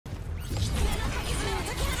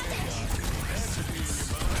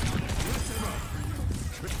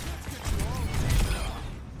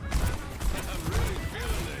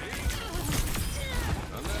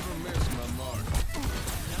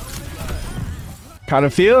Kind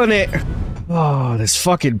of feeling it. Oh, this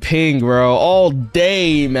fucking ping, bro. All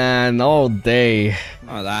day, man. All day.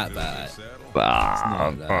 Not that bad.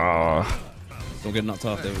 Ah, Not that bad. Don't get knocked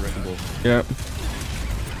off there with Wrecking Ball. Yep.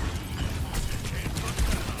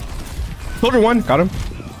 Soldier one. Got him.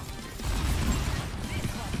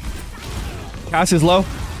 Cass is low.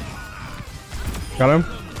 Got him.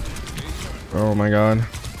 Oh my god.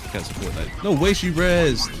 Can't support that. No way she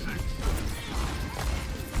rezzed.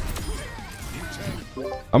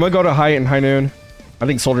 I'm gonna go to high and high noon. I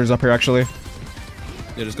think soldier's up here actually.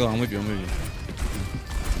 Yeah, just go. I'm with you. I'm with you.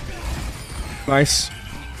 Nice.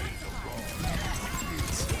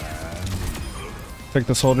 Take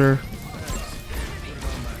the soldier.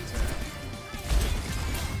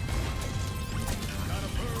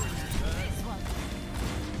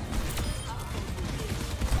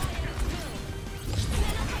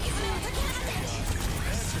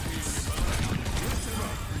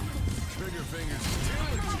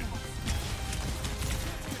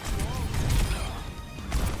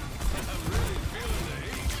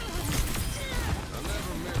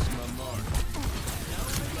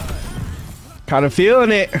 Kind of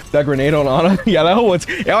feeling it. That grenade on Ana. Yeah, that one's...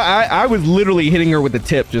 I was literally hitting her with the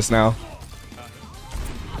tip just now.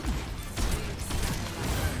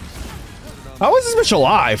 How is this bitch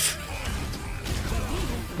alive?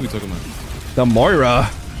 What are you talking about? The Moira.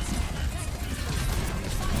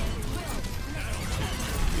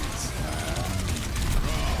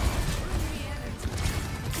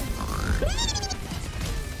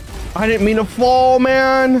 I didn't mean to fall,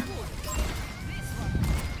 man.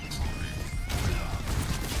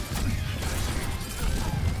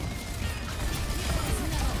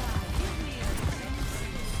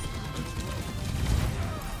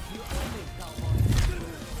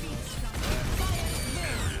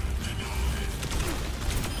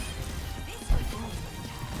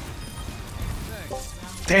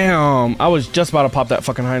 Damn, I was just about to pop that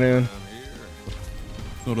fucking high noon.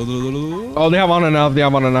 Oh, they have Ana now. They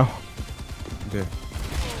have Ana now. Okay.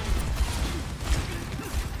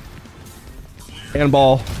 And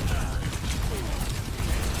ball.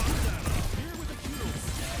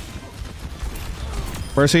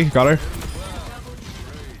 Mercy, got her.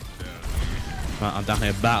 I'm down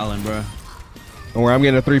here battling, bro. Don't worry, I'm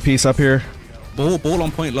getting a 3-piece up here. Ball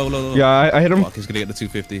on point, low. Yeah, I hit him. Fuck, he's gonna get the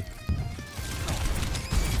 250.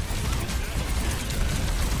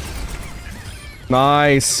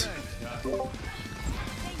 Nice.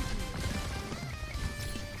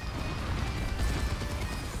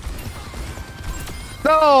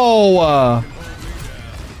 No!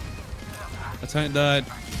 A tank died.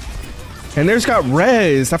 And there's got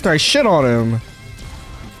rezzed after I shit on him.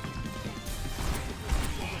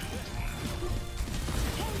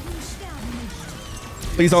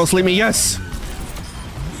 Please don't sleep me. Yes.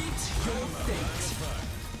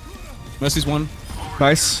 Mercy's one.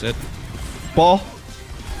 Nice. Dead. Ball.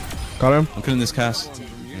 Got him. I'm killing this Cass.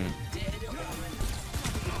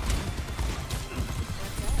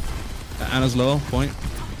 Ana's low. Point.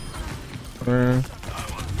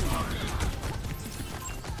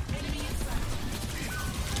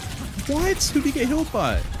 What? Who did he get healed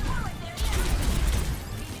by?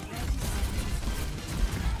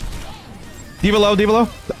 D below.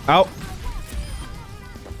 Out.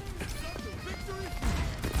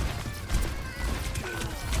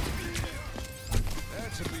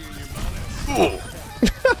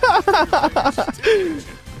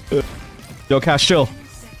 Yo, Cash, chill.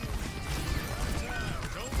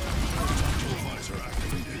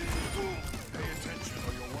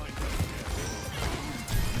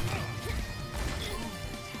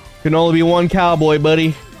 Can only be one cowboy, buddy.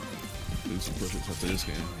 After this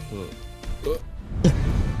game.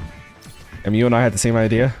 And you and I had the same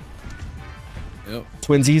idea. Yep.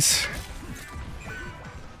 Twinsies.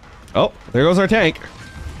 Oh, there goes our tank.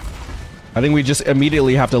 I think we just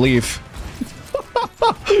immediately have to leave.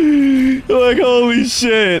 Like, holy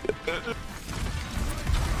shit.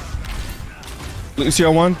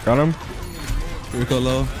 Lucio one. Got him. Rico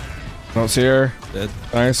low. Don't see her. Dead.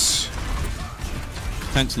 Nice.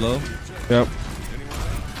 Tank's low. Yep.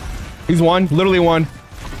 He's one. Literally one.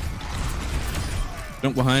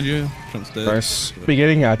 Jump behind you. Jump's dead. Nice.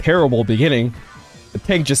 Beginning. A terrible beginning. The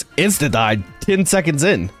tank just insta-died 10 seconds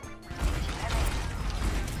in.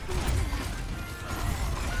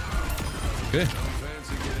 Okay.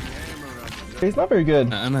 He's not very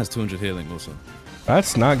good. Ana has 200 healing also.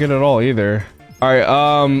 That's not good at all either. All right,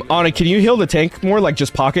 Ana, can you heal the tank more? Like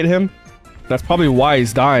just pocket him? That's probably why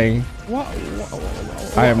he's dying. What?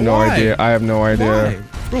 I have no idea. I have no idea.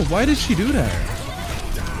 Why? Bro, why did she do that?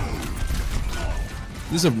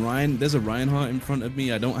 There's a Reinhardt in front of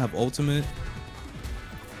me. I don't have ultimate.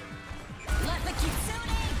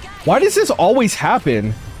 Why does this always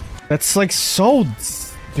happen? That's like so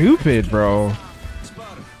stupid, bro.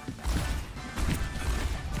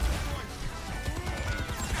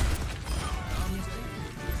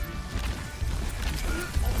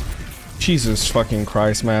 Jesus fucking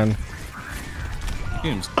Christ, man.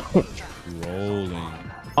 Game's rolling.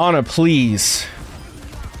 Ana, please.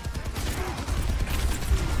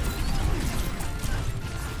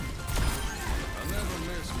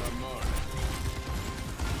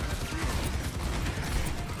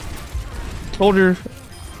 Told her.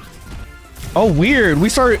 Oh, weird. We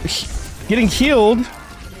start getting healed,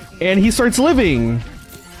 and he starts living.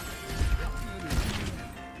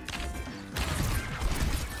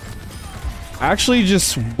 Actually,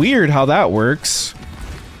 just weird how that works.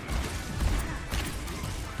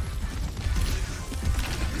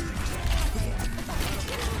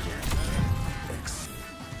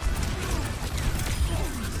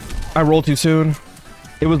 I rolled too soon.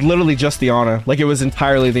 It was literally just the Ana. Like, it was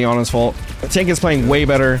entirely the Ana's fault. The tank is playing way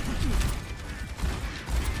better.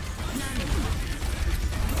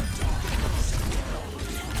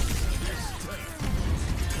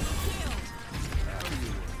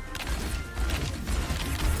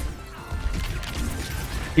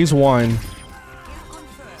 He's one.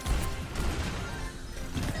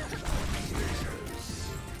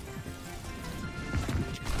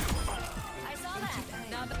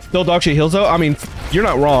 Still dog shit heals though? I mean, you're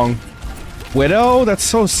not wrong. Widow? That's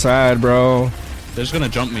so sad, bro. They're just gonna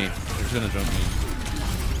jump me. They're just gonna jump me.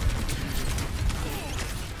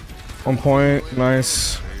 On point.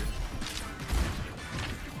 Nice.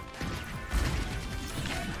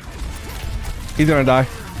 He's gonna die.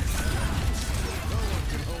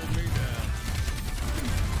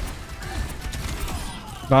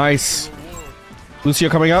 Nice. Lucio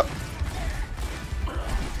coming up.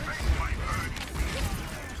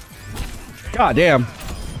 God damn.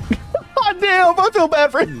 God damn, I feel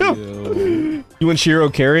bad for him. Yo. You and Shiro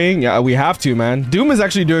carrying? Yeah, we have to, man. Doom is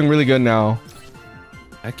actually doing really good now.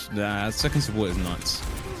 Actually, nah, second support is nuts.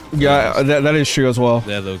 Yeah, that is true as well.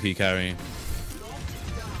 They're low-key carrying.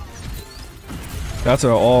 That's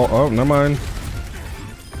a all. Oh, never mind.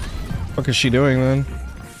 What is she doing then?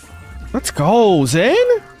 Let's go, Zen.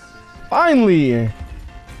 Finally.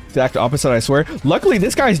 Exact opposite, I swear. Luckily,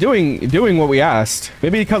 this guy's doing what we asked.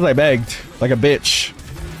 Maybe because I begged like a bitch.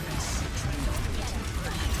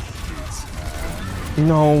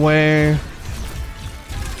 No way.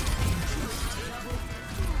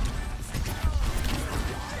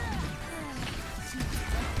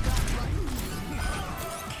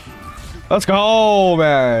 Let's go,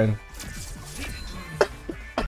 man.